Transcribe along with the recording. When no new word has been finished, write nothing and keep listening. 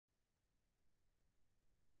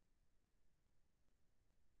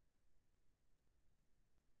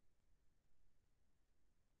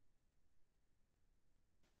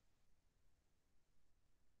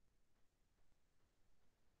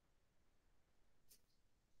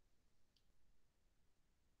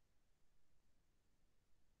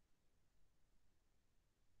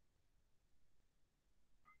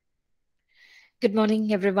Good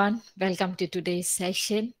morning, everyone. Welcome to today's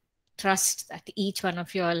session. Trust that each one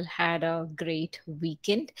of you all had a great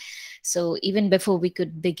weekend. So, even before we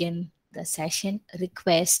could begin the session,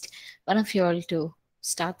 request one of you all to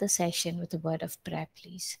start the session with a word of prayer,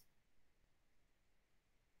 please.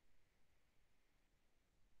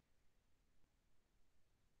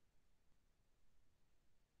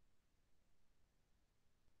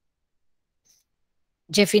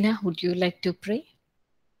 Jeffina, would you like to pray?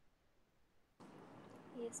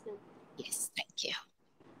 Yes, ma'am. Yes, thank you.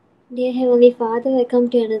 Dear Heavenly Father, I come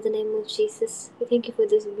to you under the name of Jesus. We thank you for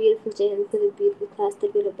this beautiful day and for the beautiful class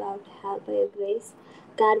that we're about to have by your grace.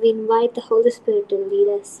 God, we invite the Holy Spirit to lead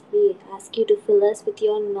us. We ask you to fill us with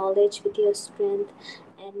your knowledge, with your strength,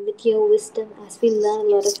 and with your wisdom as we learn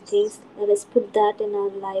a lot of things. Let us put that in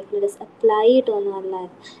our life. Let us apply it on our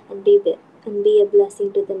life and be a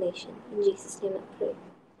blessing to the nation. In Jesus' name I pray.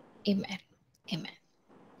 Amen. Amen.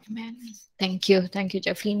 Amen. Thank you. Thank you,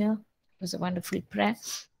 Jeffina. It was a wonderful prayer.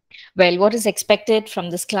 Well, what is expected from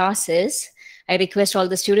this class is I request all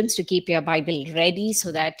the students to keep your Bible ready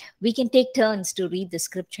so that we can take turns to read the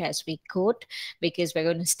scripture as we quote, because we're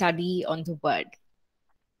going to study on the word.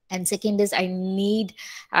 And second is I need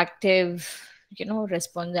active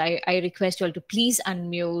response. I request you all to please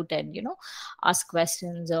unmute and ask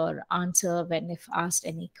questions or answer when if asked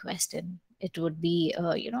any question. It would be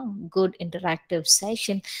a good interactive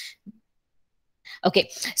session. Okay,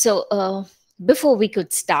 so before we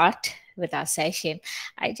could start with our session,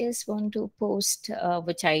 I just want to post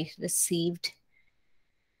which I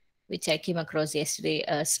came across yesterday,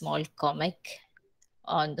 a small comic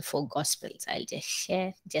on the four gospels. I'll just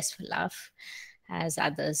share just for laugh as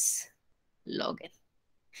others log in.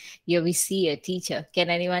 Here we see a teacher. Can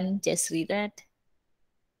anyone just read that?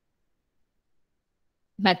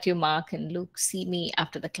 Matthew, Mark, and Luke see me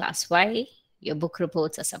after the class. Why? Your book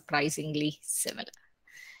reports are surprisingly similar.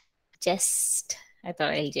 Just, I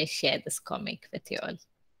thought I'll just share this comic with you all.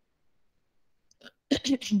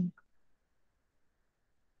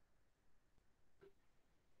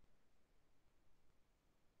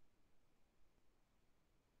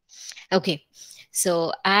 Okay,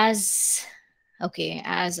 so as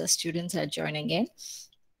the students are joining in,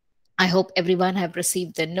 I hope everyone have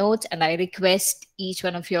received the notes, and I request each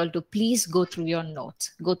one of you all to please go through your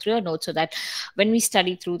notes. Go through your notes so that when we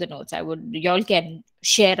study through the notes, y'all can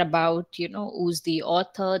share about who's the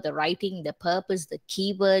author, the writing, the purpose, the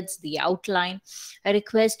keywords, the outline. I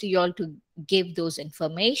request you all to give those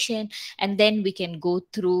information, and then we can go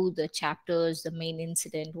through the chapters, the main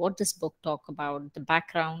incident, what this book talk about, the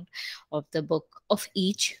background of the book of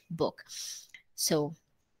each book. So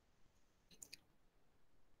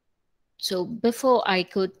before I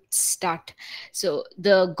could start, so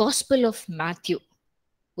the Gospel of Matthew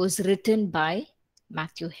was written by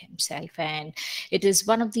Matthew himself, and it is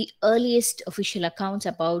one of the earliest official accounts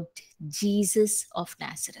about Jesus of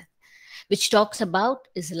Nazareth, which talks about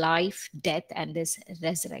his life, death, and his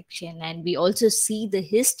resurrection. And we also see the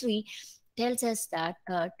history tells us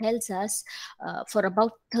for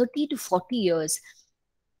about 30 to 40 years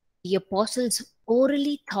the apostles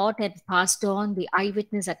orally taught and passed on the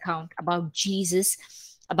eyewitness account about Jesus,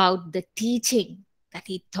 about the teaching that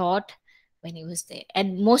he taught when he was there.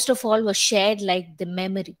 And most of all was shared like the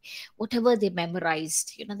memory. Whatever they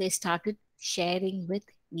memorized, they started sharing with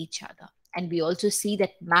each other. And we also see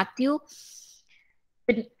that Matthew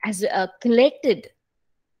has collected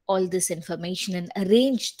all this information and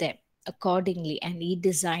arranged them accordingly, and he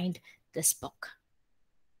designed this book.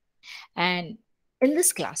 And in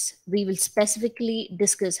this class, we will specifically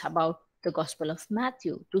discuss about the Gospel of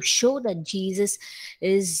Matthew to show that Jesus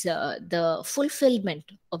is the fulfillment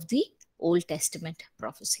of the Old Testament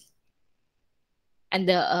prophecy. And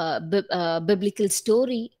the biblical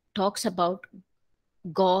story talks about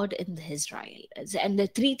God in Israel. And the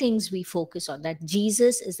three things we focus on, that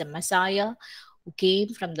Jesus is the Messiah who came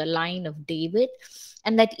from the line of David,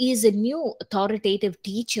 and that he is a new authoritative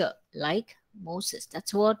teacher like Moses.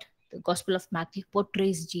 That's what the Gospel of Matthew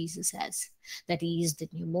portrays Jesus as, that he is the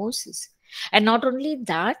new Moses. And not only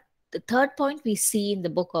that, the third point we see in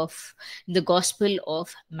the Gospel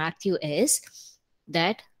of Matthew is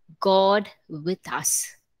that God with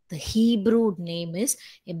us. The Hebrew name is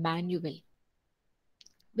Emmanuel,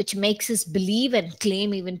 which makes us believe and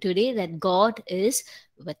claim even today that God is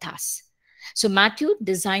with us. So Matthew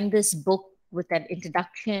designed this book with an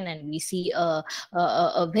introduction, and we see a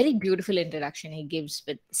very beautiful introduction he gives,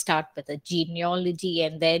 with start with a genealogy,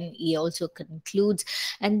 and then he also concludes,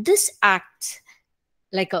 and this acts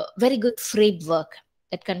like a very good framework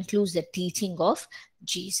that concludes the teaching of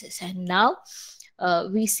Jesus. And now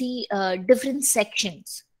we see different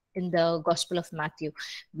sections in the Gospel of Matthew,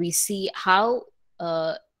 we see how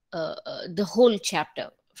the whole chapter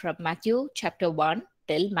from Matthew chapter 1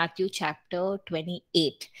 till Matthew chapter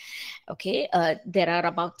 28. Okay, there are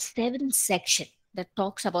about 7 sections that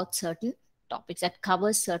talks about certain topics, that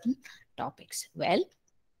covers certain topics. Well,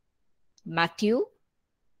 Matthew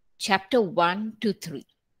chapter 1 to 3.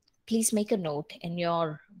 Please make a note in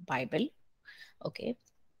your Bible. Okay,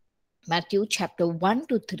 Matthew chapter 1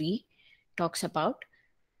 to 3 talks about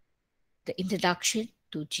the introduction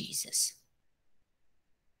to Jesus.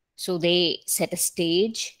 So they set a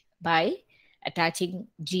stage by attaching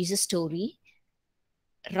Jesus' story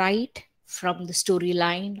right from the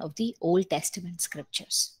storyline of the Old Testament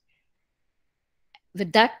scriptures.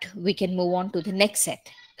 With that, we can move on to the next set,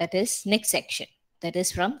 that is, next section, that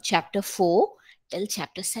is from chapter 4 till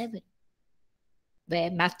chapter 7,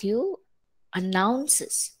 where Matthew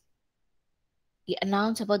announces. He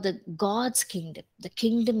announced about the God's kingdom, the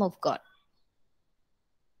kingdom of God.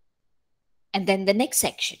 And then the next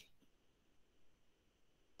section,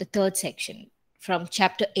 the third section, from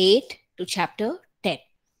chapter 8 to chapter 10,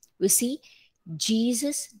 we see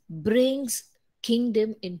Jesus brings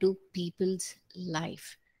kingdom into people's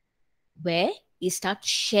life, where he starts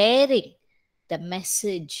sharing the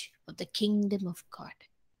message of the kingdom of God.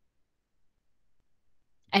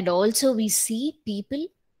 And also we see people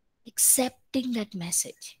accepting that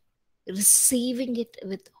message, receiving it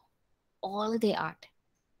with all their heart.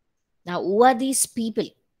 Now, who are these people?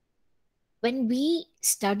 When we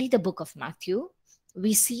study the book of Matthew,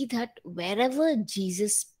 we see that wherever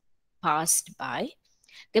Jesus passed by,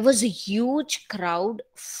 there was a huge crowd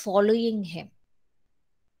following him.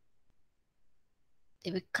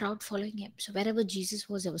 There were crowd following him. So wherever Jesus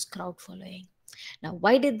was, there was crowd following. Now,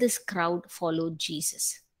 why did this crowd follow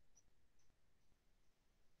Jesus?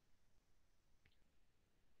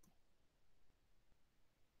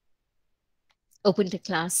 Open to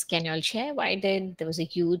class, can you all share why did there was a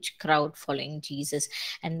huge crowd following Jesus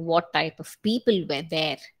and what type of people were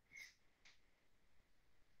there?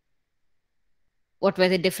 What were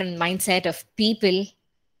the different mindset of people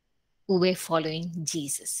who were following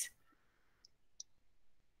Jesus?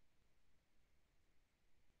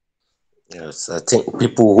 Yes, I think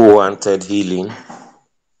people who wanted healing.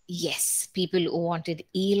 Yes, people who wanted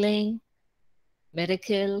healing,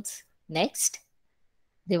 miracles. Next,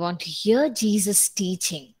 they want to hear Jesus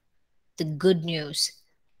teaching the good news.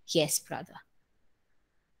 Yes, brother.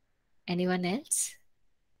 Anyone else?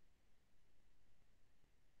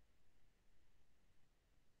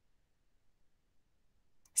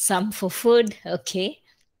 Some for food. Okay.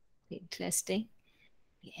 Interesting.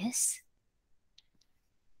 Yes.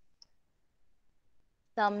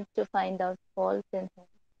 Some to find out faults in him.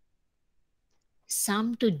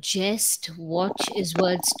 Some to just watch his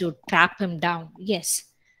words to trap him down. Yes.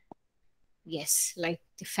 Yes. Like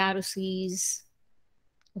the Pharisees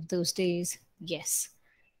of those days. Yes.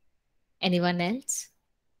 Anyone else?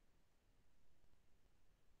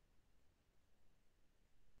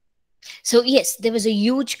 So yes, there was a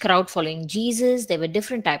huge crowd following Jesus. There were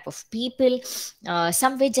different type of people.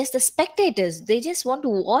 Some were just the spectators. They just want to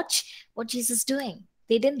watch what Jesus is doing.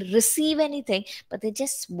 They didn't receive anything, but they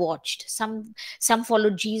just watched. Some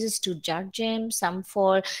followed Jesus to judge him. Some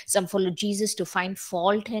followed Jesus to find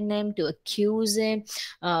fault in him, to accuse him,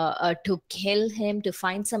 to kill him, to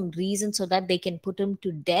find some reason so that they can put him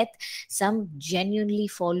to death. Some genuinely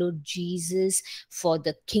followed Jesus for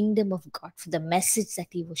the kingdom of God, for the message that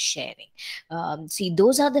he was sharing. See,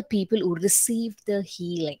 those are the people who received the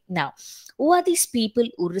healing. Now, who are these people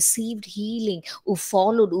who received healing, who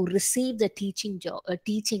followed, who received the teaching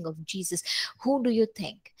of Jesus? Who do you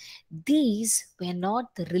think? These were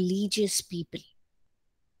not the religious people.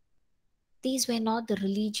 These were not the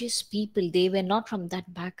religious people. They were not from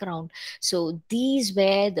that background. So these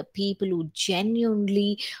were the people who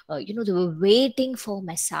genuinely, they were waiting for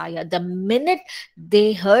Messiah. The minute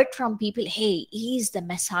they heard from people, hey, he's the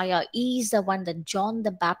Messiah, he's the one that John the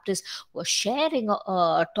Baptist was sharing,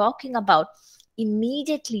 talking about,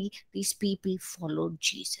 immediately these people followed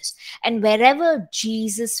Jesus. And wherever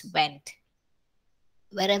Jesus went,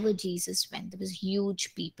 there was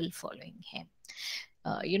huge people following him.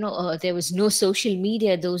 There was no social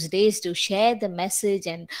media those days to share the message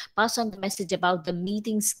and pass on the message about the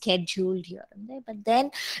meeting scheduled here and there. But then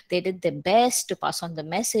they did their best to pass on the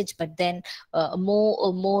message. But then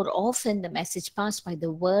more often the message passed by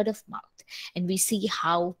the word of mouth. And we see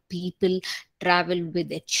how people traveled with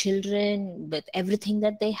their children, with everything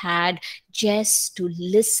that they had, just to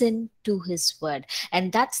listen to his word.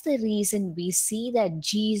 And that's the reason we see that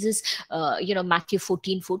Jesus, Matthew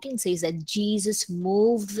 14:14 says that Jesus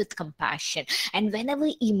moved with compassion. And whenever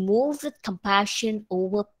he moved with compassion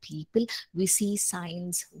over people, we see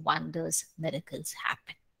signs, wonders, miracles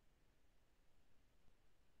happen.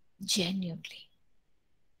 Genuinely.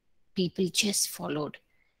 People just followed.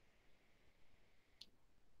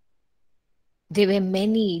 There were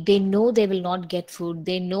many, they know they will not get food,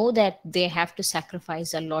 they know that they have to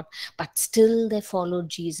sacrifice a lot, but still they followed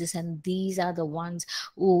Jesus. And these are the ones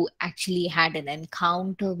who actually had an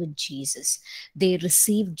encounter with Jesus. They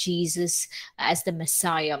received Jesus as the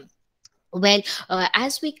Messiah. Well,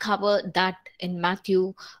 as we cover that in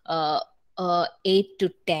Matthew 8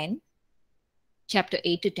 to 10, chapter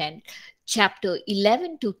 8 to 10, chapter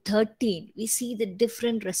 11 to 13, we see the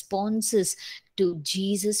different responses to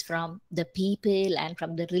Jesus from the people and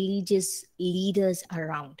from the religious leaders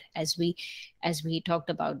around. As we talked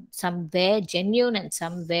about, some were genuine and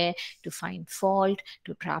some were to find fault,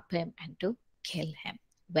 to trap him and to kill him.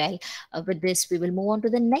 Well, with this we will move on to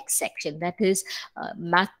the next section, that is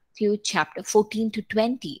Matthew chapter 14 to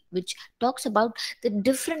 20, which talks about the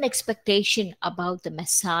different expectation about the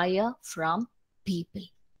Messiah from people.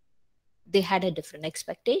 They had a different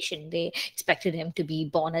expectation. They expected him to be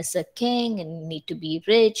born as a king and need to be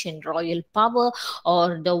rich and royal power,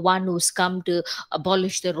 or the one who's come to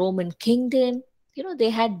abolish the Roman kingdom.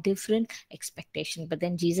 They had different expectation. But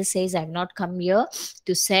then Jesus says, I've not come here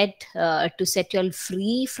to set you all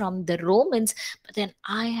free from the Romans, but then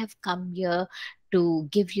I have come here to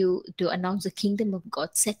announce the kingdom of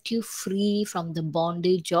God, set you free from the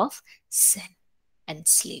bondage of sin and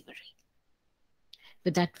slavery.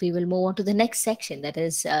 With that, we will move on to the next section, that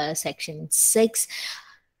is section 6,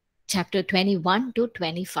 chapter 21 to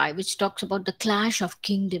 25, which talks about the clash of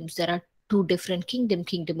kingdoms. There are two different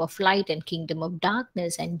kingdom of light and kingdom of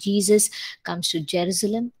darkness. And Jesus comes to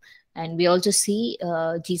Jerusalem. And we also see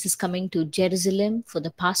Jesus coming to Jerusalem for the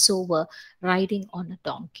Passover, riding on a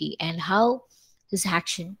donkey, and how his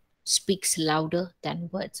action speaks louder than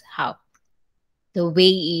words. How the way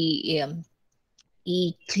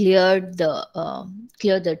he cleared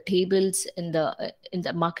the tables in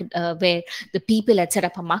the market, where the people had set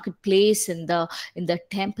up a marketplace in the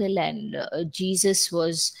temple. And Jesus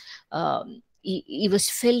was he was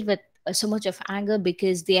filled with so much of anger,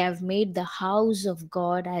 because they have made the house of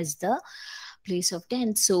God as the place of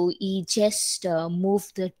dance. So he just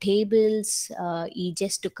moved the tables. He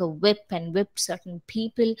just took a whip and whipped certain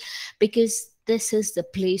people, because this is the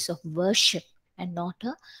place of worship and not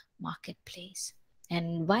a marketplace.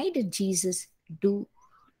 And why did Jesus do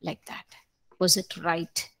like that? Was it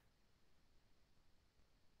right?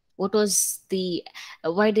 What was the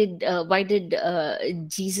why did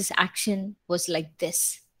Jesus' action was like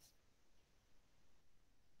this?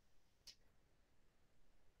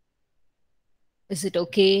 Is it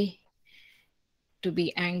okay to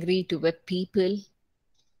be angry, to whip people?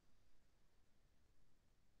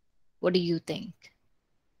 What do you think?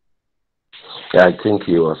 I think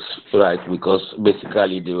he was right because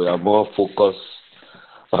basically they were more focused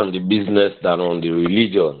on the business than on the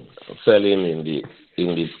religion, selling in the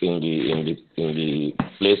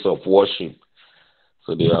place of worship.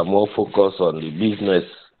 So they are more focused on the business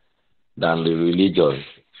than the religion,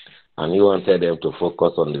 and he wanted them to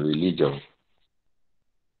focus on the religion.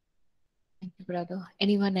 Thank you, brother.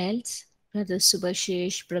 Anyone else? Brother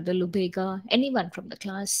Subhashish, Brother Lubega, anyone from the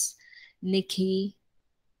class? Nikki,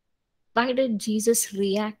 why did Jesus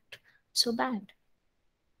react so bad?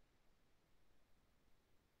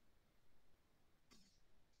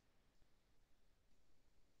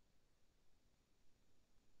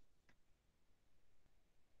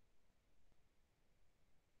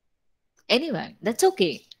 Anyone? That's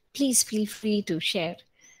okay. Please feel free to share.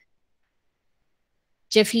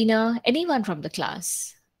 Jeffina, anyone from the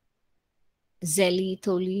class? Zelly,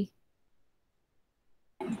 Tholi?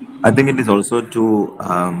 I think it is also to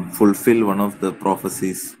fulfill one of the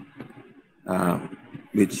prophecies, uh,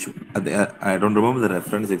 which I don't remember the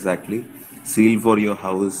reference exactly. Seal for your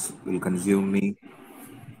house will consume me.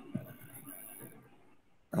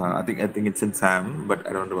 I think it's in Sam, but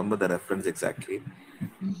I don't remember the reference exactly.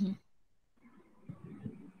 Mhm.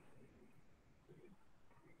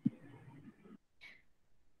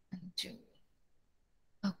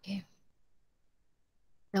 Okay.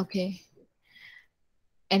 Okay.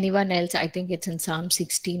 Anyone else? I think it's in Psalm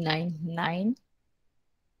 69:9.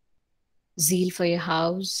 Zeal for your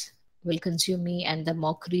house will consume me, and the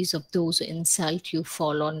mockeries of those who insult you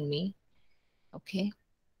fall on me. Okay.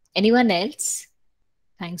 Anyone else?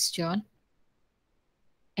 Thanks, John.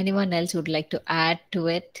 Anyone else would like to add to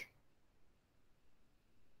it?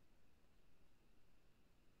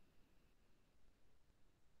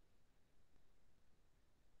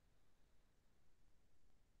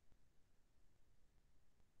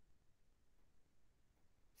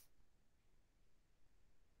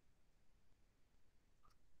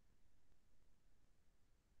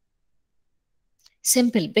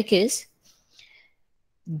 Simple, because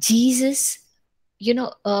Jesus, you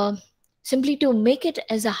know, simply to make it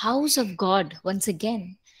as a house of God once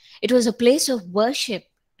again. It was a place of worship,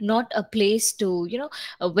 not a place to,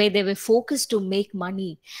 where they were focused to make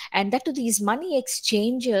money. And that to these money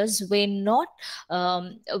exchangers were not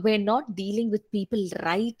dealing with people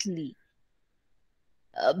rightly.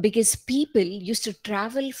 Because people used to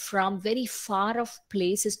travel from very far off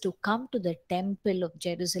places to come to the temple of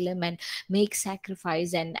Jerusalem and make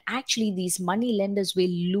sacrifice, and actually these money lenders were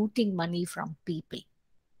looting money from people,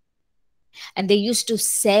 and they used to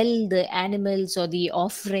sell the animals or the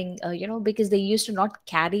offering, because they used to not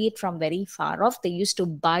carry it from very far off. They used to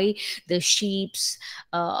buy the sheeps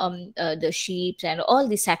and all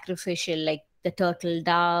the sacrificial, like the turtle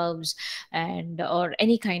doves and or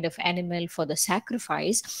any kind of animal for the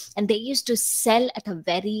sacrifice, and they used to sell at a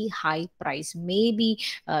very high price, maybe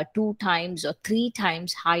 2 times or 3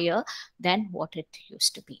 times higher than what it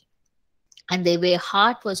used to be. And their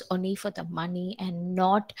heart was only for the money and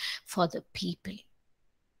not for the people,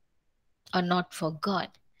 or not for God.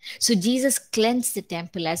 So Jesus cleansed the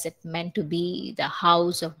temple as it meant to be the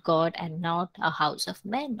house of God and not a house of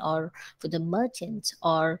men or for the merchants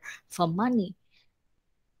or for money.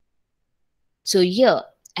 So here,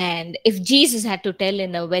 and if Jesus had to tell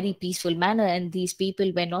in a very peaceful manner, and these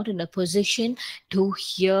people were not in a position to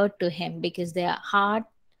hear to him because their hearts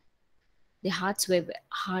were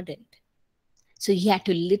hardened. So he had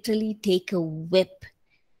to literally take a whip,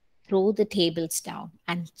 throw the tables down,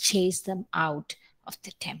 and chase them out of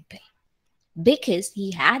the temple, because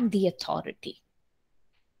he had the authority.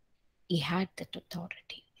 He had that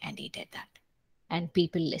authority, and he did that. And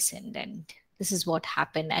people listened, and this is what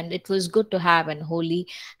happened. And it was good to have an holy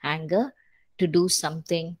anger to do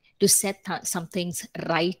something, to set some things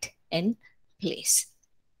right in place.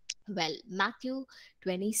 Well, Matthew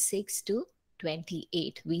 26 to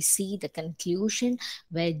 28, we see the conclusion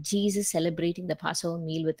where Jesus celebrating the Passover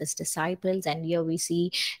meal with his disciples. And here we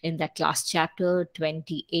see in that last chapter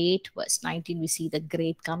 28, verse 19, we see the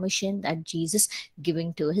great commission that Jesus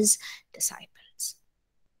giving to his disciples.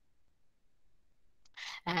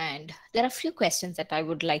 And there are a few questions that I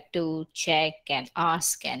would like to check and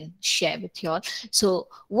ask and share with you all. So,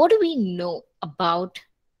 what do we know about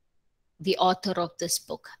the author of this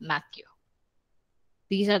book, Matthew?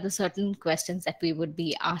 These are the certain questions that we would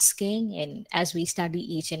be asking and as we study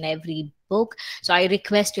each and every book. So I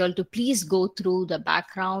request you all to please go through the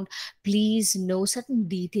background, please know certain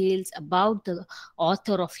details about the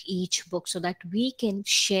author of each book so that we can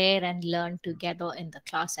share and learn together in the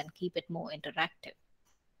class and keep it more interactive.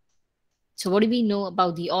 So what do we know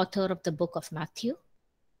about the author of the book of Matthew?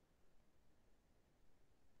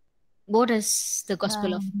 What does the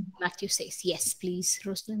Gospel of Matthew says? Yes, please,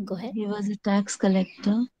 Rosalind, go ahead. He was a tax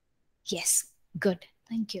collector. Yes, good.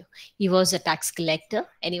 Thank you. He was a tax collector.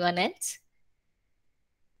 Anyone else?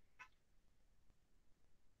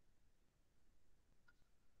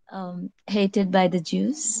 Hated by the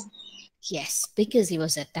Jews. Yes, because he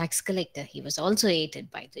was a tax collector, he was also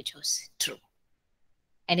hated by the Jews. True.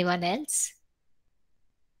 Anyone else?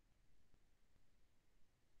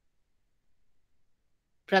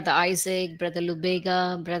 Brother Isaac, Brother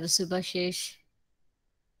Lubega, Brother Subhashish.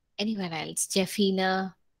 Anyone else?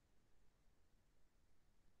 Jeffina?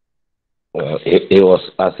 He was,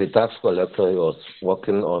 as a tax collector, he was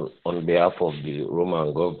working on behalf of the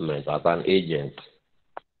Roman government as an agent.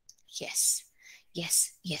 Yes,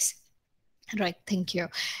 yes, yes. Right, thank you.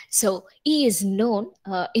 So he is known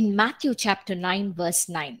in Matthew chapter 9, verse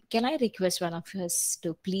 9. Can I request one of us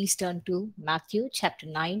to please turn to Matthew chapter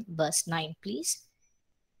 9, verse 9, please?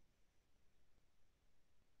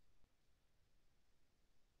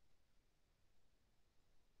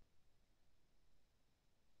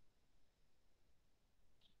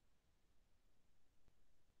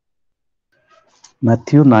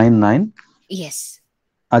 Matthew 9:9. Yes.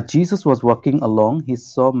 As Jesus was walking along, he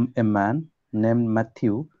saw a man named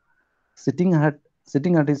Matthew sitting at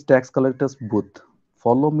his tax collector's booth.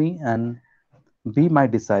 Follow me and be my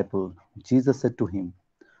disciple, Jesus said to him.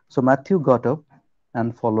 So Matthew got up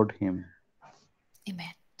and followed him.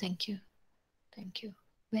 Amen. Thank you. Thank you.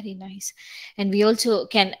 Very nice. And we also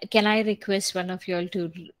can I request one of you all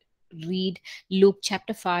to read Luke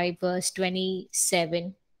chapter 5, verse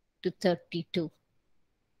 27 to 32.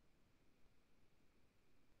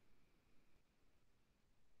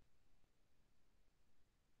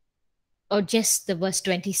 or just the verse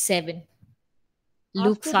 27?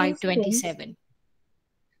 Luke After these things, 5:27.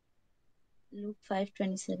 Luke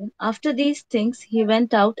 5:27. After these things, he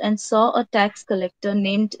went out and saw a tax collector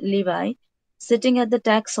named Levi sitting at the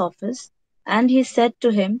tax office, and he said to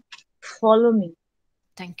him, "Follow me."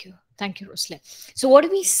 Thank you. Thank you, Ruslan. So, what do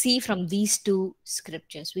we see from these two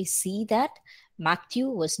scriptures? We see that Matthew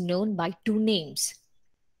was known by two names.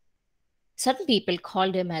 Certain people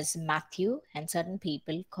called him as Matthew, and certain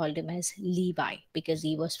people called him as Levi because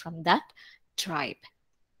he was from that tribe.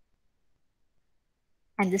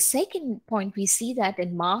 And the second point, we see that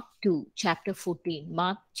in Mark 2, chapter 14.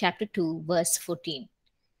 Mark chapter 2, verse 14.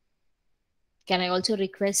 Can I also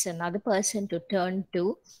request another person to turn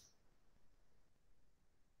to?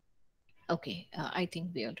 Okay, I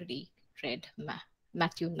think we already read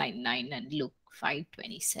Matthew 9:9 and Luke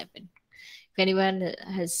 5:27. If anyone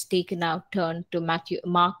has taken out turn to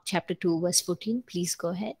Mark chapter 2, verse 14, please go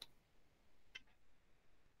ahead.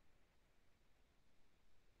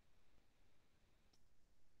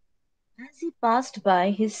 As he passed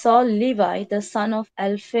by, he saw Levi, the son of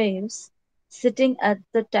Alphaeus, sitting at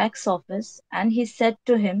the tax office, and he said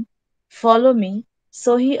to him, "Follow me."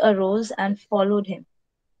 So he arose and followed him.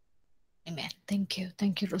 Amen. Thank you.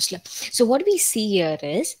 Thank you, Ruslan. So, what we see here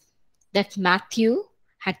is that Matthew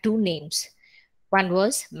had two names. One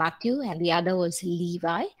was Matthew and the other was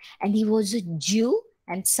Levi, and he was a Jew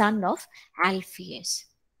and son of Alphaeus.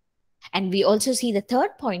 And we also see the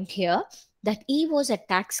third point here, that he was a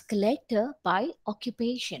tax collector by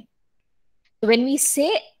occupation. So when we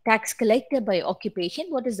say tax collector by occupation,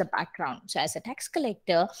 what is the background? So as a tax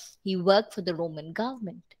collector, he worked for the Roman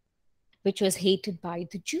government, which was hated by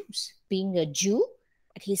the Jews. Being a Jew,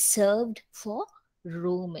 he served for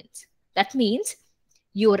Romans. That means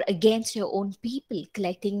you're against your own people,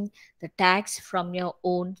 collecting the tax from your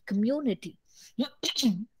own community.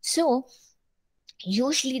 So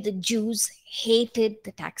usually the Jews hated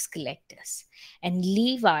the tax collectors, and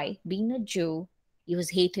Levi, being a Jew, he was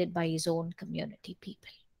hated by his own community people.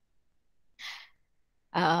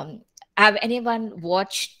 Have anyone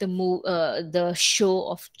watched the show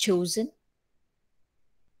of Chosen?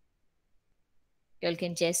 You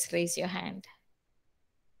can just raise your hand.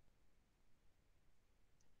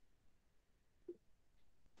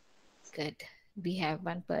 Good. We have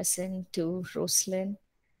one person, to Roslyn.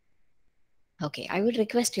 Okay, I would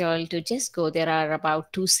request you all to just go. There are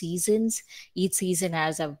about 2 seasons. Each season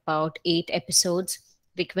has about 8 episodes.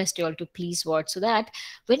 Request you all to please watch, so that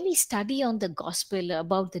when we study on the gospel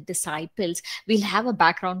about the disciples, we'll have a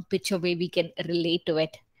background picture where we can relate to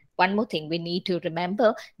it. One more thing we need to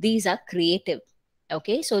remember, these are creative.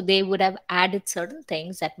 Okay, so they would have added certain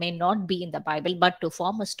things that may not be in the Bible, but to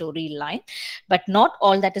form a storyline. But not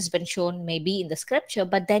all that has been shown may be in the scripture.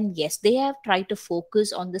 But then, yes, they have tried to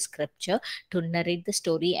focus on the scripture to narrate the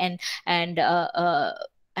story and uh, uh,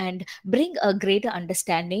 and bring a greater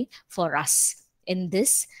understanding for us in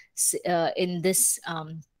this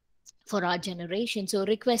for our generation. So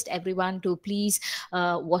request everyone to please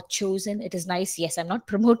watch Chosen. It is nice. Yes, I'm not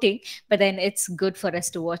promoting, but then it's good for us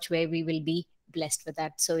to watch, where we will be blessed with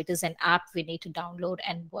that. So it is an app we need to download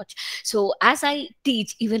and watch. So as I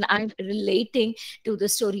teach, even I'm relating to the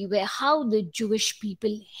story where how the Jewish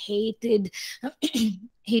people hated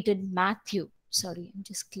hated Matthew. Sorry, I'm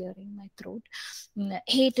just clearing my throat.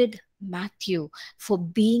 Hated Matthew for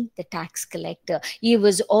being the tax collector. He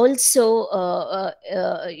was also,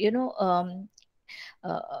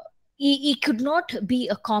 he could not be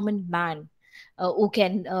a common man who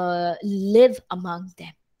can live among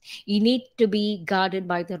them. He need to be guarded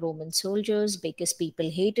by the Roman soldiers because people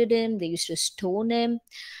hated him. They used to stone him.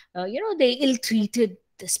 They ill-treated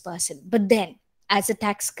this person. But then, as a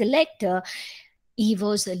tax collector, he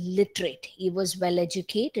was literate. He was well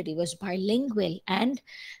educated. He was bilingual and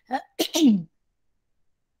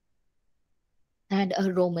and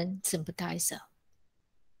a Roman sympathizer.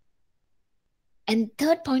 And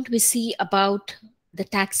third point we see about the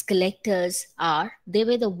tax collectors are they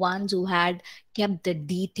were the ones who had kept the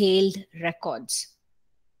detailed records.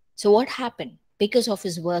 So what happened? Because of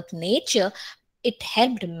his work nature, it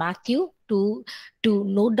helped Matthew to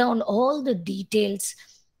note down all the details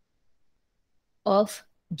of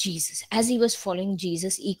Jesus. As he was following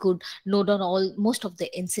Jesus, he could note down most of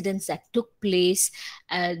the incidents that took place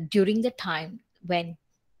during the time when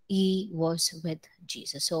he was with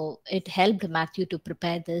Jesus. So it helped Matthew to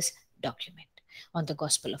prepare this document on the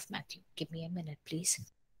Gospel of Matthew. Give me a minute, please.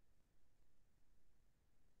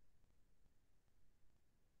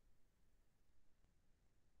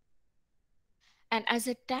 And as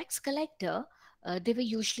a tax collector, they were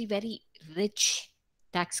usually very rich.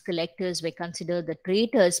 Tax collectors were considered the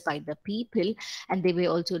traitors by the people, and they were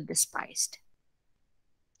also despised.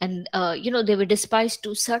 And they were despised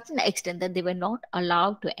to a certain extent that they were not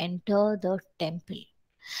allowed to enter the temple,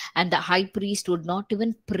 and the high priest would not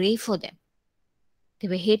even pray for them. They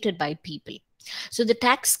were hated by people. So the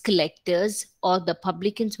tax collectors or the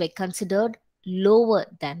publicans were considered lower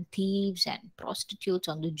than thieves and prostitutes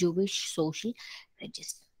on the Jewish social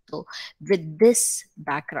register. So with this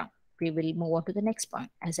background, we will move on to the next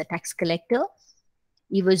point. As a tax collector,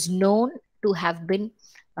 he was known to have been,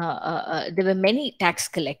 there were many tax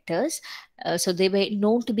collectors, so they were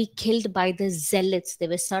known to be killed by the zealots. There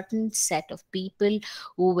were certain set of people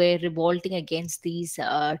who were revolting against these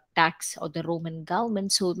tax or the Roman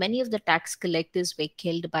government. So many of the tax collectors were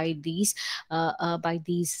killed by these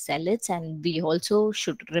zealots. And we also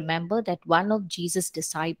should remember that one of Jesus'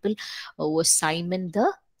 disciple was Simon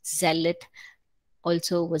the zealot,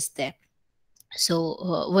 also was there.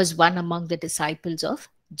 So was one among the disciples of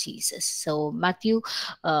Jesus. So Matthew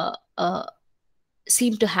uh, uh,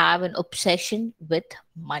 seemed to have an obsession with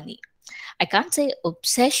money. I can't say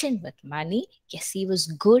obsession with money. Yes, he was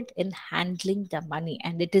good in handling the money.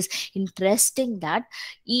 And it is interesting that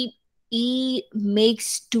he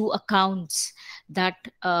makes two accounts that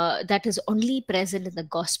is only present in the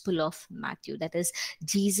Gospel of Matthew. That is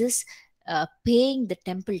Jesus paying the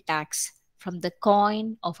temple tax from the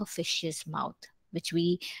coin of a fish's mouth, which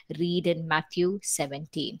we read in Matthew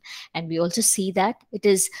 17. And we also see that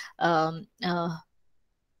um, uh,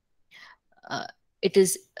 uh, it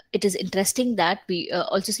is it is interesting that we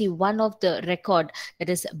also see one of the record, that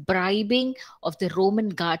is bribing of the Roman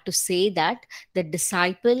guard to say that the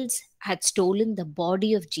disciples had stolen the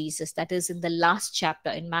body of Jesus. That is in the last chapter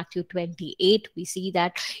in Matthew 28. We see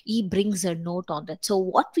that he brings a note on that. So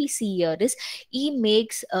what we see here is he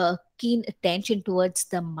makes a keen attention towards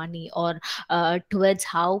the money, or towards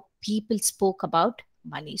how people spoke about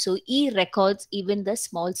money. So he records even the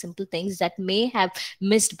small simple things that may have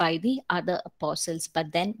missed by the other apostles.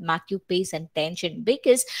 But then Matthew pays attention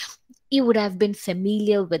because he would have been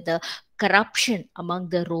familiar with the corruption among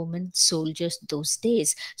the Roman soldiers those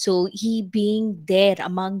days. So he being there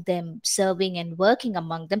among them, serving and working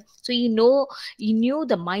among them, so he knew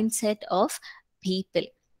the mindset of people.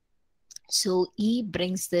 So he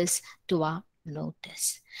brings this to our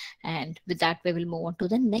notice. And with that, we will move on to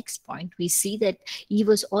the next point. We see that he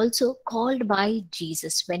was also called by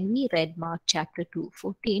Jesus. When we read Mark chapter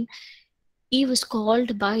 2:14, he was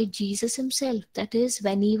called by Jesus himself. That is,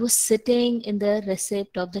 when he was sitting in the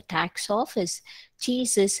receipt of the tax office,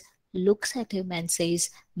 Jesus looks at him and says,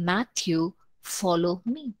 Matthew, follow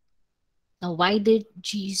me. Now, why did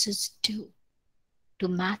Jesus do to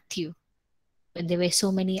Matthew when there were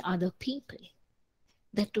so many other people?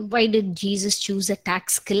 That why did Jesus choose a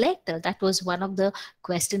tax collector? That was one of the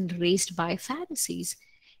questions raised by Pharisees.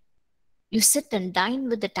 You sit and dine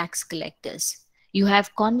with the tax collectors. You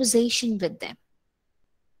have conversation with them.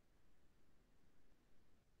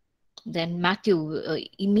 Then Matthew,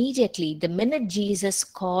 immediately, the minute Jesus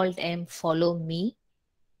called him, follow me,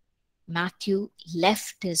 Matthew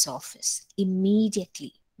left his office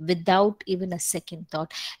immediately without even a second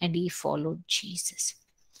thought, and he followed Jesus.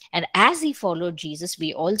 And as he followed Jesus,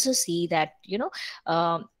 we also see that,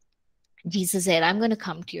 um, Jesus said, I'm going to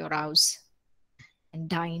come to your house and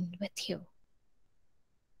dine with you.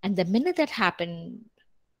 And the minute that happened,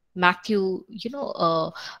 Matthew, he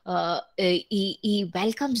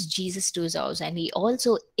welcomes Jesus to his house, and he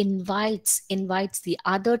also invites the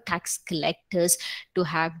other tax collectors to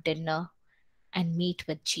have dinner and meet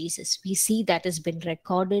with Jesus. We see that has been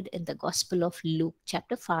recorded in the Gospel of Luke,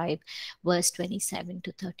 chapter 5, verse 27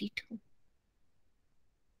 to 32.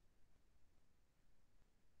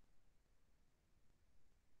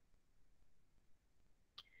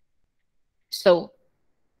 So,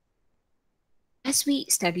 as we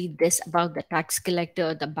study this about the tax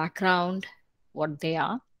collector, the background, what they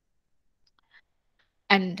are,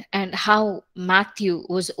 and how Matthew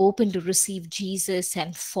was open to receive Jesus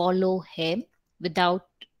and follow him without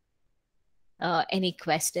any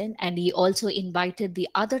question, and he also invited the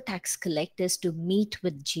other tax collectors to meet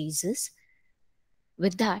with Jesus.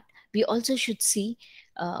 With that, we also should see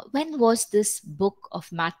when was this book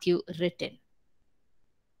of Matthew written?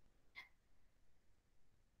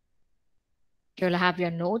 You'll have your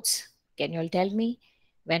notes. Can you all tell me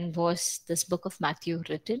when was this book of Matthew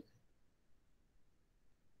written?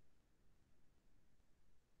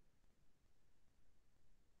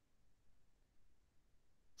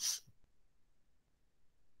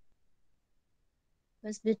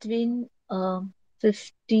 Was between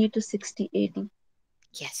 50 to 60 AD.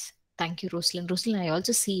 Yes, Thank you, Rosalind. Rosalind, I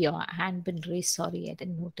also see your hand been raised. Sorry, I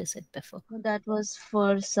didn't notice it before. That was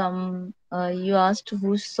for some. You asked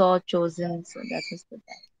who saw chosen, so that was for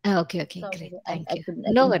that. Okay, okay, great. Sorry, Thank you.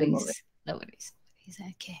 I No couldn't remove it. worries. No worries.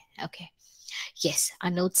 Okay, okay. Yes, our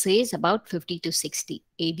note says about 50 to 60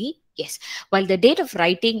 AD. Yes, while the date of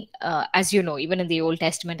writing, as you know, even in the Old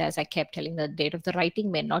Testament, as I kept telling, the date of the writing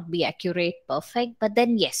may not be accurate, perfect, but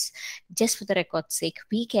then, yes, just for the record's sake,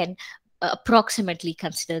 we can approximately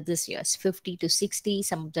consider this year's 50 to 60.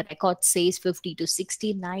 Some of the records says 50 to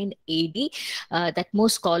 69 AD. That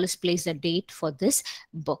most scholars place the date for this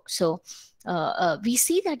book. So we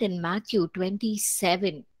see that in Matthew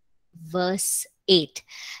 27, verse 8,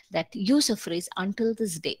 that use of phrase until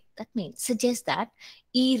this day. That means suggests that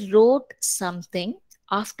he wrote something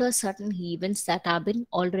after certain events that have been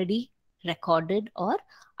already recorded or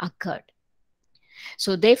occurred.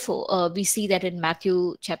 So therefore, we see that in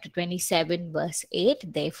Matthew chapter 27, verse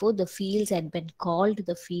 8, therefore the fields had been called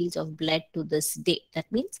the fields of blood to this day. That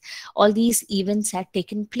means all these events had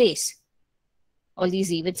taken place. All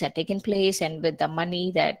these events had taken place, and with the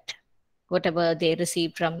money that whatever they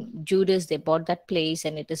received from Judas, they bought that place,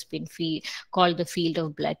 and it has been called the field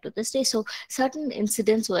of blood to this day. So certain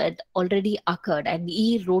incidents had already occurred, and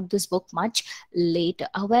he wrote this book much later.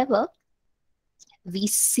 However, we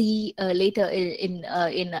see later in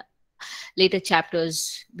later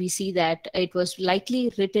chapters, we see that it was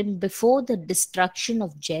likely written before the destruction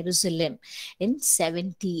of Jerusalem in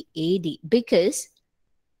 70 AD, because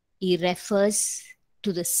he refers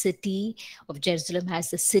to the city of Jerusalem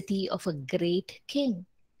as the city of a great king.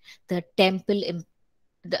 The temple,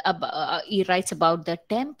 he writes about the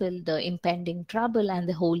temple, the impending trouble, and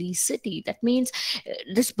the holy city. That means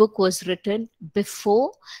this book was written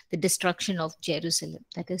before the destruction of Jerusalem,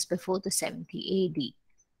 that is, before the 70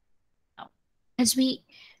 AD. Now, as we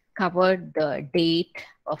covered the date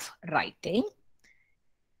of writing,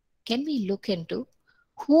 can we look into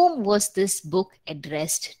whom was this book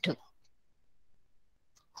addressed to?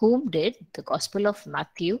 Whom did the Gospel of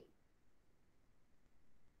Matthew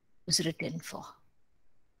was written for?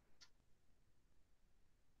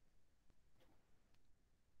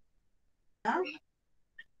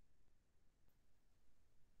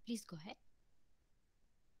 Please go ahead,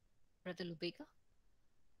 Brother Lubega.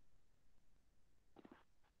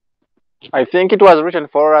 I think it was written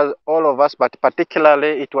for us, all of us, but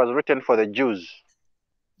particularly it was written for the Jews.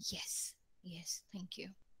 Yes, yes, thank you.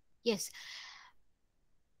 Yes,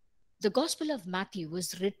 the Gospel of Matthew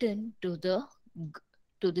was written to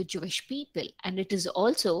the Jewish people, and it is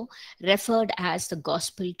also referred as the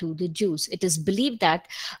Gospel to the Jews. It is believed that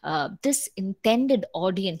this intended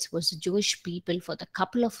audience was the Jewish people for the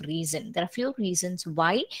couple of reasons. There are a few reasons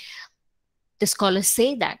why the scholars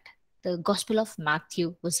say that the Gospel of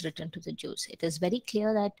Matthew was written to the Jews. It is very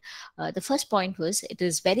clear that the first point was, it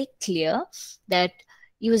is very clear that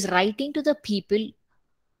he was writing to the people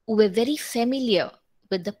who were very familiar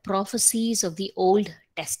with the prophecies of the Old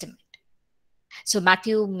Testament. So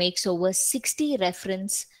Matthew makes over 60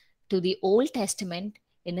 reference to the Old Testament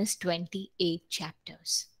in his 28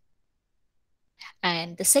 chapters.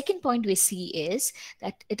 And the second point we see is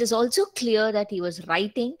that it is also clear that he was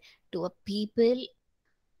writing to a people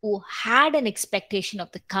who had an expectation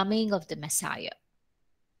of the coming of the Messiah.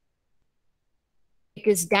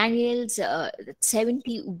 Because Daniel's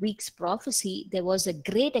 70 weeks prophecy, there was a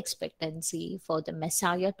great expectancy for the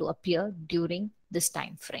Messiah to appear during this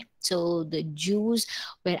time frame. So the Jews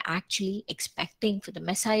were actually expecting for the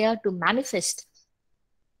Messiah to manifest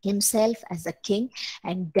himself as a king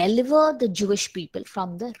and deliver the Jewish people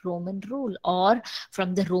from the Roman rule or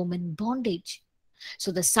from the Roman bondage.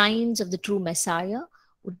 So the signs of the true Messiah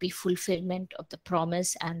would be fulfillment of the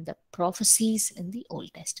promise and the prophecies in the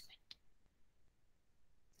Old Testament.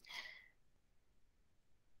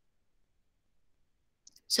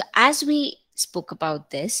 So as we spoke about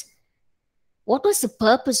this, what was the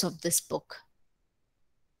purpose of this book?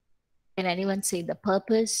 Can anyone say the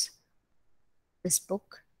purpose of this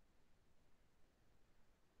book?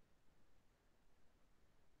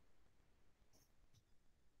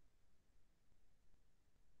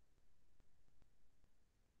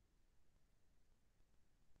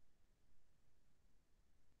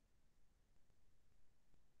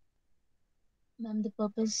 Ma'am, the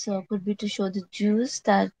purpose could be to show the Jews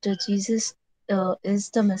that Jesus is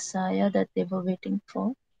the Messiah that they were waiting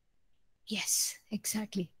for. Yes,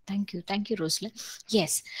 exactly. Thank you. Thank you, Rosalind.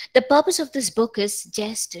 Yes, the purpose of this book is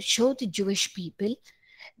just to show the Jewish people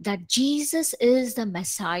that Jesus is the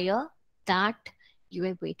Messiah that you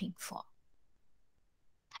are waiting for.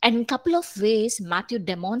 And in a couple of ways, Matthew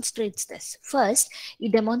demonstrates this. First, he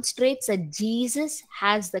demonstrates that Jesus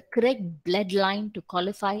has the correct bloodline to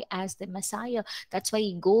qualify as the Messiah. That's why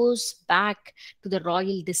he goes back to the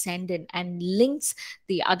royal descendant and links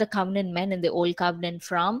the other covenant men in the old covenant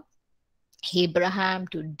from Abraham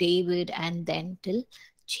to David and then till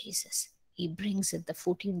Jesus. He brings in the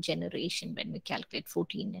 14th generation when we calculate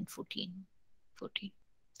 14 and 14. 14.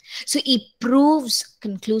 So he proves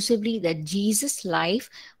conclusively that Jesus' life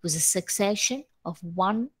was a succession of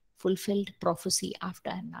one fulfilled prophecy after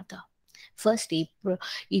another. First, he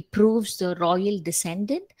proves the royal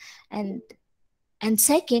descendant, and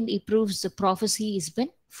second, he proves the prophecy has been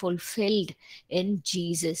fulfilled in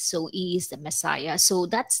Jesus. So he is the Messiah. So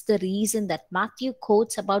that's the reason that Matthew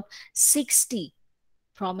quotes about 60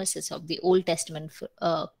 promises of the Old Testament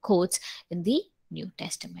quotes in the New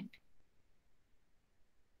Testament.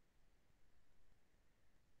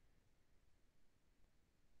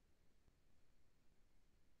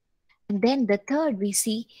 And then the third we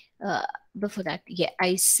see, before that, yeah,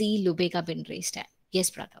 I see Lubega been raised hand. Yes,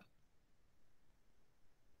 brother.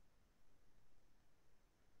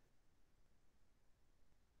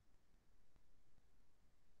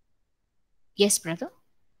 Yes, brother.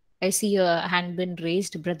 I see your hand been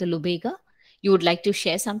raised, brother Lubega. You would like to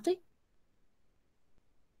share something?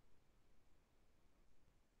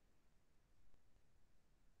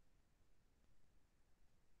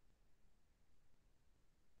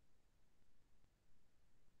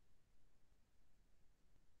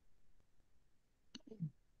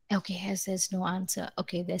 Okay, as there's no answer.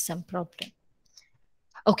 Okay, there's some problem.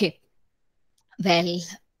 Okay, well,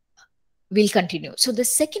 we'll continue. So the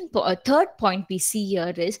third point we see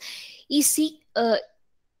here is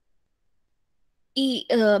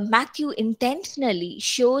Matthew intentionally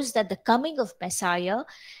shows that the coming of Messiah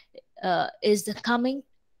is the coming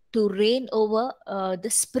to reign over the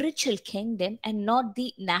spiritual kingdom and not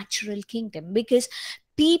the natural kingdom, because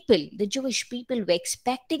the Jewish people were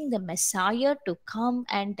expecting the Messiah to come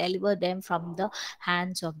and deliver them from the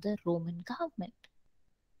hands of the Roman government.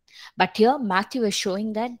 But here, Matthew is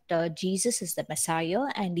showing that Jesus is the Messiah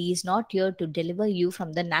and he is not here to deliver you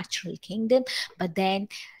from the natural kingdom, but then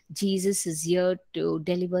Jesus is here to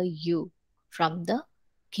deliver you from the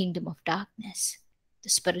kingdom of darkness, the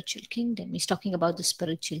spiritual kingdom. He's talking about the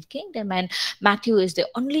spiritual kingdom, and Matthew is the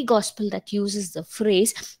only gospel that uses the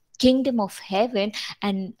phrase kingdom of heaven,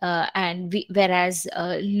 whereas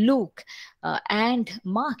Luke and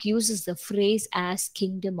Mark uses the phrase as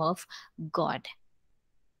kingdom of God.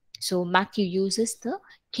 So Matthew uses the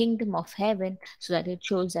kingdom of heaven so that it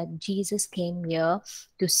shows that Jesus came here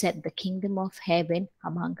to set the kingdom of heaven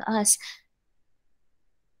among us.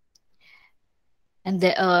 And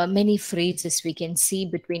there are many phrases we can see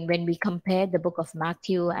between when we compare the book of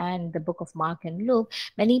Matthew and the book of Mark and Luke.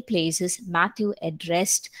 Many places Matthew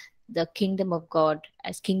addressed the kingdom of God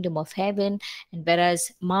as kingdom of heaven, and whereas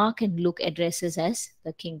Mark and Luke addresses as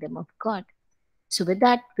the kingdom of God. So with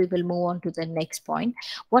that, we will move on to the next point.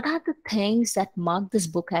 What are the things that mark this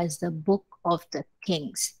book as the book of the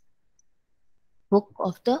kings? Book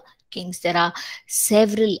of the kings. There are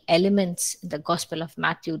several elements in the Gospel of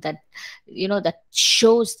Matthew that that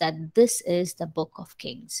shows that this is the book of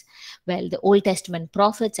kings. Well, the Old Testament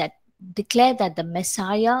prophets had declared that the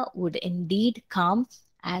Messiah would indeed come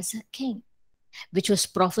as a king, which was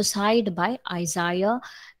prophesied by Isaiah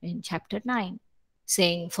in chapter 9,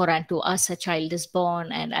 saying, "For unto us a child is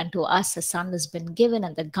born, and unto us a son has been given,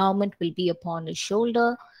 and the government will be upon his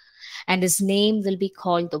shoulder, and his name will be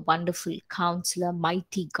called the Wonderful Counselor,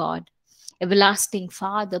 Mighty God, Everlasting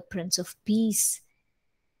Father, Prince of Peace."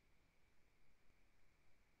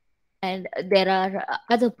 And there are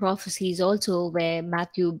other prophecies also where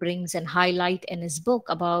Matthew brings and highlight in his book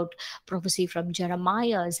about prophecy from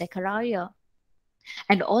Jeremiah, Zechariah.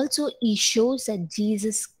 And also he shows that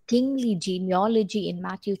Jesus' kingly genealogy in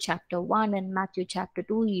Matthew chapter 1 and Matthew chapter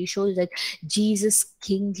 2, he shows that Jesus'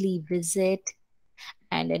 kingly visit.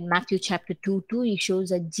 And in Matthew chapter 2, he shows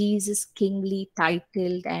that Jesus' kingly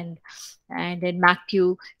titled, and in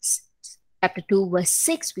Matthew chapter 2 verse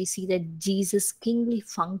 6, we see that Jesus' kingly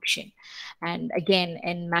function. And again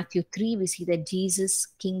in Matthew 3, we see that Jesus'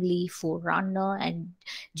 kingly forerunner and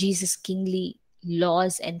Jesus' kingly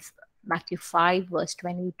laws, and Matthew 5 verse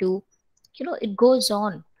 22. It goes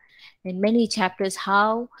on in many chapters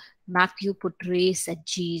how Matthew portrays that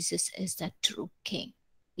Jesus is the true king.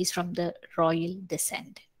 He's from the royal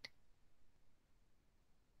descendant.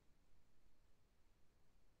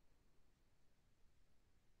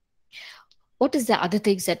 What is the other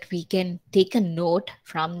things that we can take a note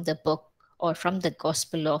from the book or from the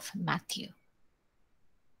Gospel of Matthew?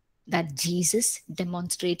 That Jesus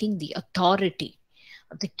demonstrating the authority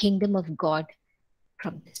of the kingdom of God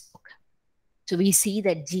from this book. So we see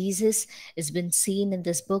that Jesus has been seen in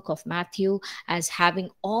this book of Matthew as having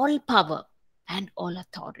all power and all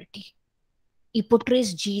authority. He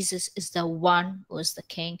portrays Jesus as the one who is the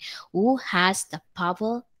king, who has the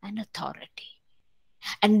power and authority.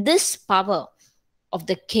 And this power of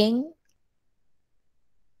the king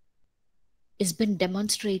has been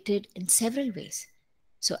demonstrated in several ways.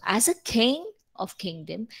 So as a king of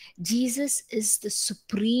kingdom, Jesus is the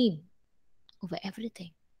supreme over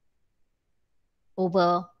everything.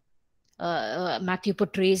 Over Matthew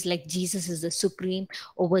portrays like Jesus is the supreme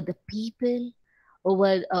over the people,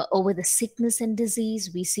 over the sickness and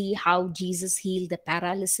disease. We see how Jesus healed the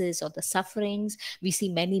paralysis or the sufferings. We see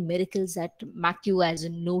many miracles that Matthew has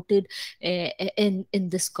noted in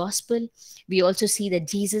this gospel. We also see that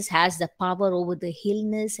Jesus has the power over the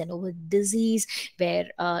illness and over disease,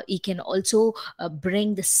 where he can also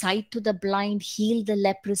bring the sight to the blind, heal the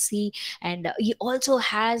leprosy, and he also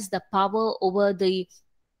has the power over the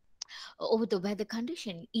weather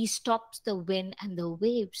condition. He stops the wind and the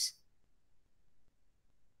waves.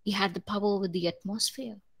 He had the power over the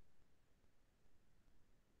atmosphere.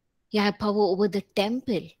 He had power over the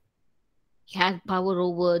temple. He had power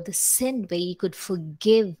over the sin, where he could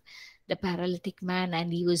forgive the paralytic man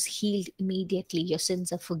and he was healed immediately. Your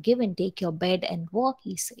sins are forgiven. Take your bed and walk,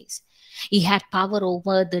 he says. He had power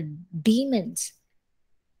over the demons.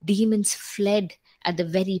 Demons fled at the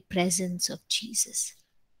very presence of Jesus.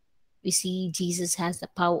 We see Jesus has the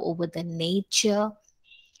power over the nature.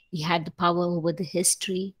 He had the power over the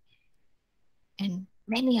history and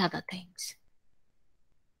many other things.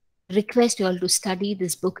 Request you all to study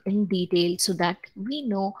this book in detail so that we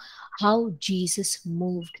know how Jesus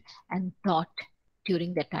moved and thought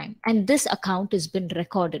during the time. And this account has been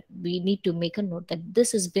recorded. We need to make a note that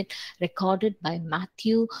this has been recorded by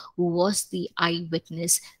Matthew, who was the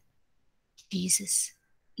eyewitness. Jesus,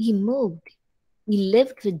 he moved. He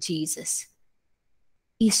lived with Jesus.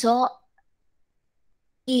 He saw,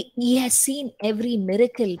 he has seen every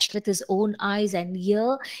miracle with his own eyes, and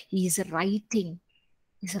here he is writing.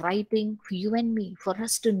 He's writing for you and me, for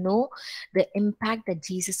us to know the impact that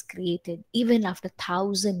Jesus created. Even after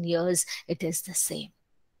 1,000 years, it is the same.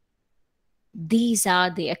 These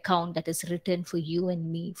are the account that is written for you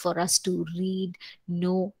and me, for us to read,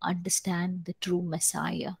 know, understand the true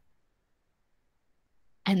Messiah.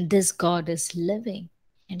 And this God is living,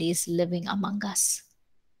 and he is living among us.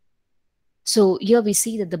 So here we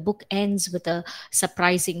see that the book ends with a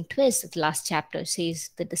surprising twist. The last chapter says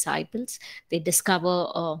the disciples, they discover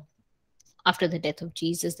after the death of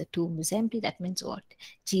Jesus, the tomb is empty. That means what?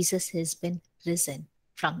 Jesus has been risen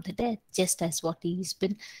from the dead, just as what he's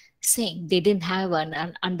been saying. They didn't have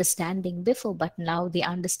an understanding before, but now they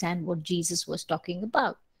understand what Jesus was talking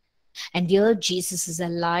about. And here Jesus is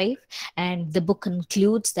alive, and the book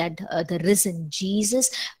concludes that the risen Jesus,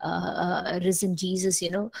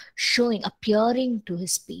 showing, appearing to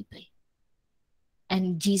his people.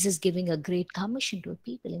 And Jesus giving a great commission to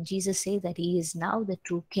people. And Jesus says that he is now the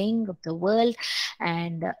true king of the world.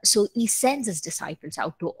 And so he sends his disciples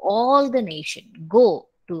out to all the nation. Go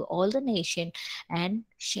to all the nation and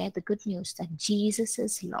share the good news that Jesus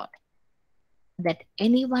is Lord. That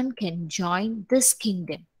anyone can join this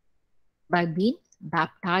kingdom by being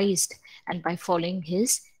baptized and by following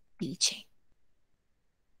his teaching.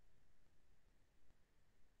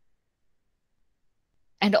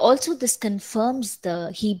 And also this confirms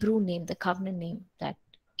the Hebrew name, the covenant name, that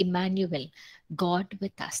Emmanuel, God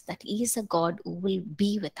with us, that he is a God who will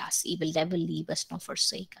be with us. He will never leave us nor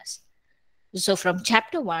forsake us. So from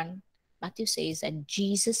chapter 1, Matthew says that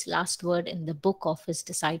Jesus' last word in the book of his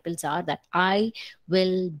disciples are that I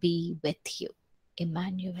will be with you,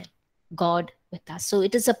 Emmanuel, God with us. So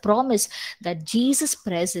it is a promise that Jesus'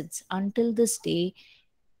 presence until this day,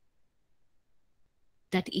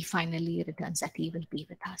 that he finally returns, that he will be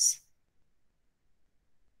with us.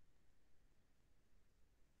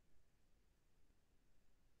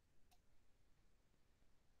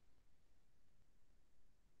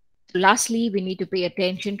 Lastly, we need to pay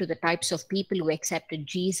attention to the types of people who accepted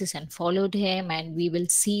Jesus and followed him. And we will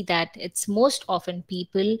see that it's most often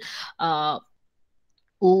people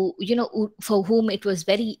for whom it was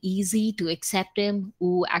very easy to accept him,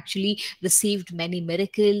 who actually received many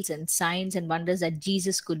miracles and signs and wonders that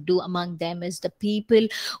Jesus could do among them, is the people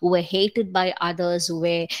who were hated by others, who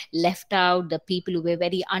were left out, the people who were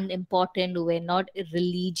very unimportant, who were not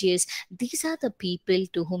religious. These are the people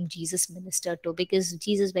to whom Jesus ministered to, because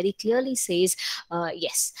Jesus very clearly says,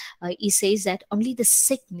 he says that only the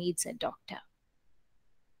sick needs a doctor.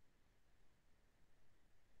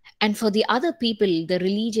 And for the other people, the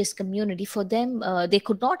religious community, for them, they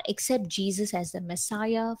could not accept Jesus as the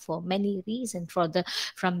Messiah for many reasons.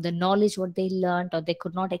 From the knowledge what they learned, or they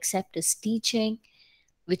could not accept his teaching,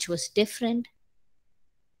 which was different.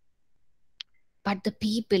 But the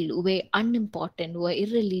people who were unimportant, who were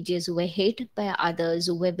irreligious, who were hated by others,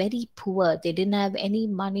 who were very poor, they didn't have any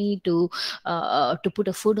money to put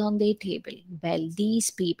a food on their table. Well, these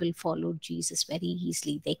people followed Jesus very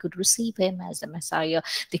easily. They could receive him as the Messiah.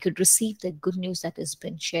 They could receive the good news that has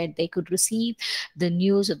been shared. They could receive the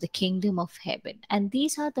news of the kingdom of heaven. And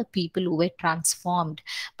these are the people who were transformed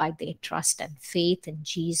by their trust and faith in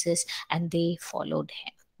Jesus, and they followed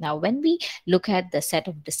him. Now, when we look at the set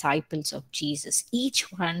of disciples of Jesus,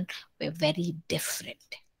 each one were very different.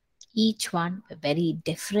 Each one were very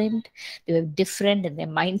different. They were different in their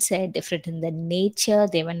mindset, different in their nature.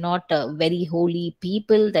 They were not very holy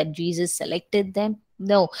people that Jesus selected them.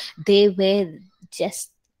 No, they were just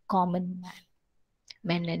common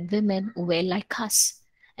men and women who were like us.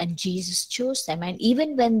 And Jesus chose them. And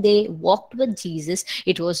even when they walked with Jesus,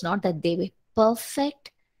 it was not that they were perfect.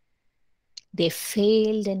 They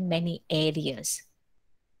failed in many areas,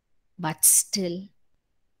 but still,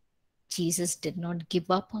 Jesus did not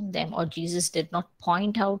give up on them, or Jesus did not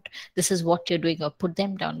point out, this is what you're doing, or put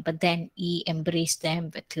them down, but then he embraced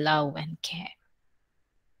them with love and care.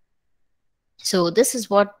 So, this is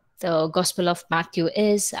what the Gospel of Matthew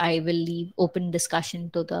is. I will leave open discussion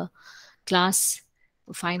to the class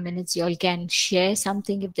for 5 minutes. You all can share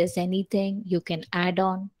something if there's anything you can add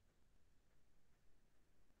on.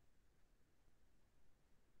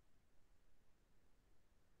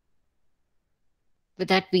 With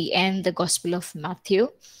that, we end the Gospel of Matthew.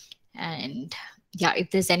 And yeah, if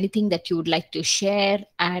there's anything that you would like to share,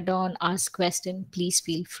 add on, ask question, please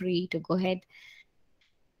feel free to go ahead.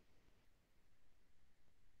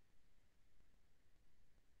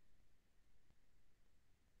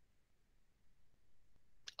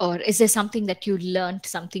 Or is there something that you learned,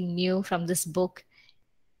 something new from this book?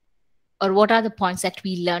 Or what are the points that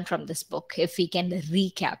we learned from this book? If we can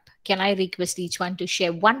recap, can I request each one to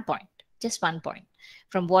share one point, just one point,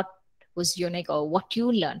 from what was unique or what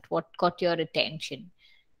you learned, what caught your attention?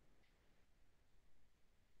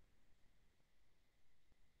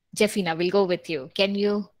 Jeffina, we'll go with you. Can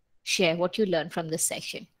you share what you learned from this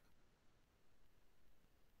section?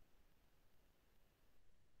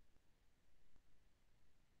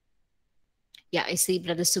 Yeah, I see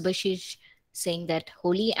Brother Subhashish saying that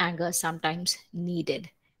holy anger sometimes needed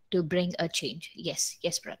to bring a change. Yes,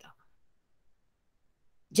 yes, brother.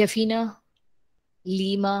 Jeffina,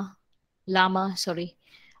 sorry,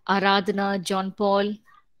 Aradhana, John Paul,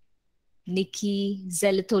 Nikki,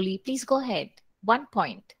 Zelatoli, please go ahead. One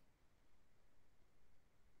point.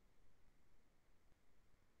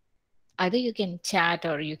 Either you can chat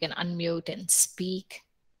or you can unmute and speak.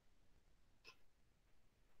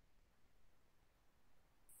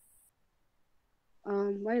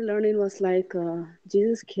 My learning was like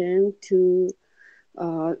Jesus came to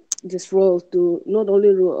this world to not only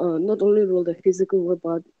rule the physical world,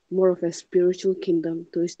 but more of a spiritual kingdom,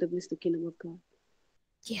 to establish the kingdom of God.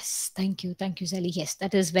 Yes, thank you, Zeli. Yes,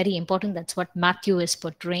 that is very important. That's what Matthew is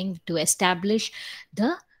portraying, to establish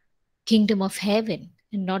the kingdom of heaven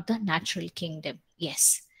and not the natural kingdom.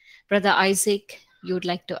 Yes, Brother Isaac, you would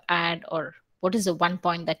like to add, or what is the one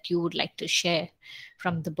point that you would like to share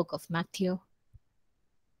from the book of Matthew?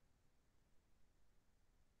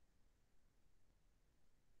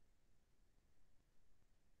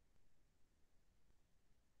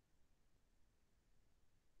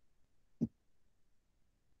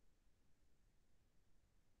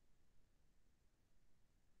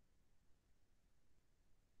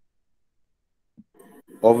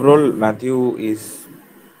 Overall, Matthew is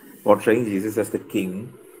portraying Jesus as the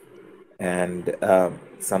king, and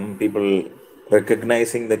some people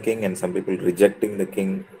recognizing the king and some people rejecting the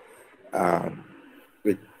king. Um,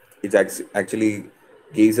 it actually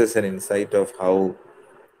gives us an insight of how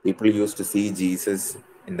people used to see Jesus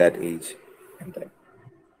in that age and time.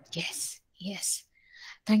 Yes, yes.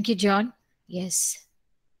 Thank you, John. Yes,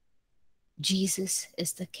 Jesus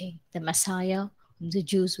is the King, the Messiah whom the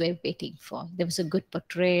Jews were waiting for. There was a good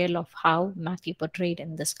portrayal of how Matthew portrayed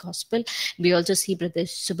in this gospel. We also see Brother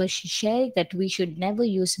Subhash sharing that we should never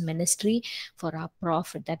use ministry for our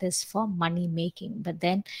profit, that is for money making, but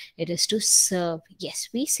then it is to serve. Yes,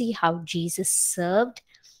 we see how Jesus served.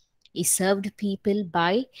 He served people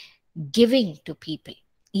by giving to people.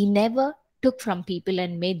 He never took from people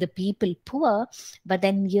and made the people poor, but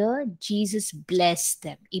then here Jesus blessed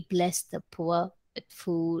them. He blessed the poor with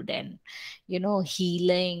food and,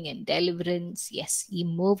 healing and deliverance. Yes, he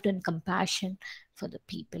moved in compassion for the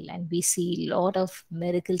people, and we see a lot of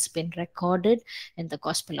miracles been recorded in the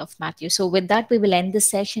Gospel of Matthew. So with that, we will end the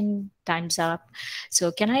session. Time's up.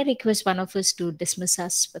 So can I request one of us to dismiss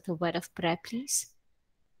us with a word of prayer, please?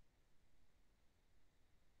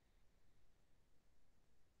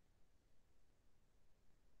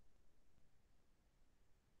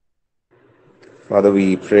 Father,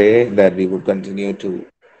 we pray that we would continue to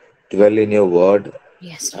dwell in your word.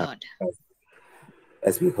 Yes, Uh, Lord.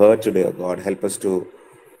 as we heard today, oh God, help us to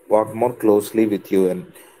walk more closely with you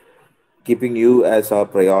and keeping you as our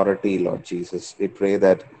priority, Lord Jesus. We pray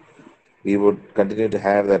that we would continue to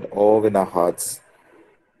have that awe in our hearts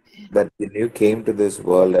that when you came to this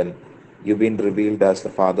world and you've been revealed as the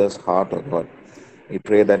Father's heart, oh God. We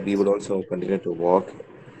pray that we would also continue to walk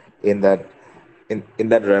in that in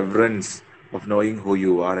that reverence of knowing who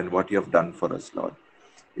you are and what you have done for us, Lord.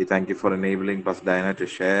 We thank you for enabling Pastor Diana to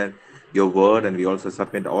share your word, and we also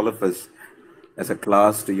submit all of us as a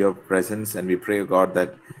class to your presence, and we pray, God,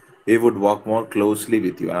 that we would walk more closely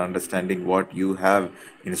with you and understanding what you have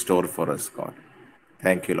in store for us, God.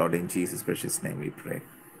 Thank you, Lord. In Jesus' precious name we pray.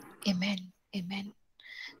 Amen. Amen.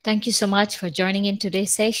 Thank you so much for joining in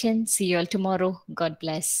today's session. See you all tomorrow. God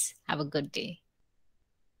bless. Have a good day.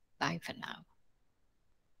 Bye for now.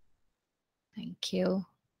 Thank you.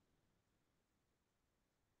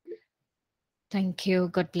 Thank you.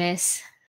 God bless.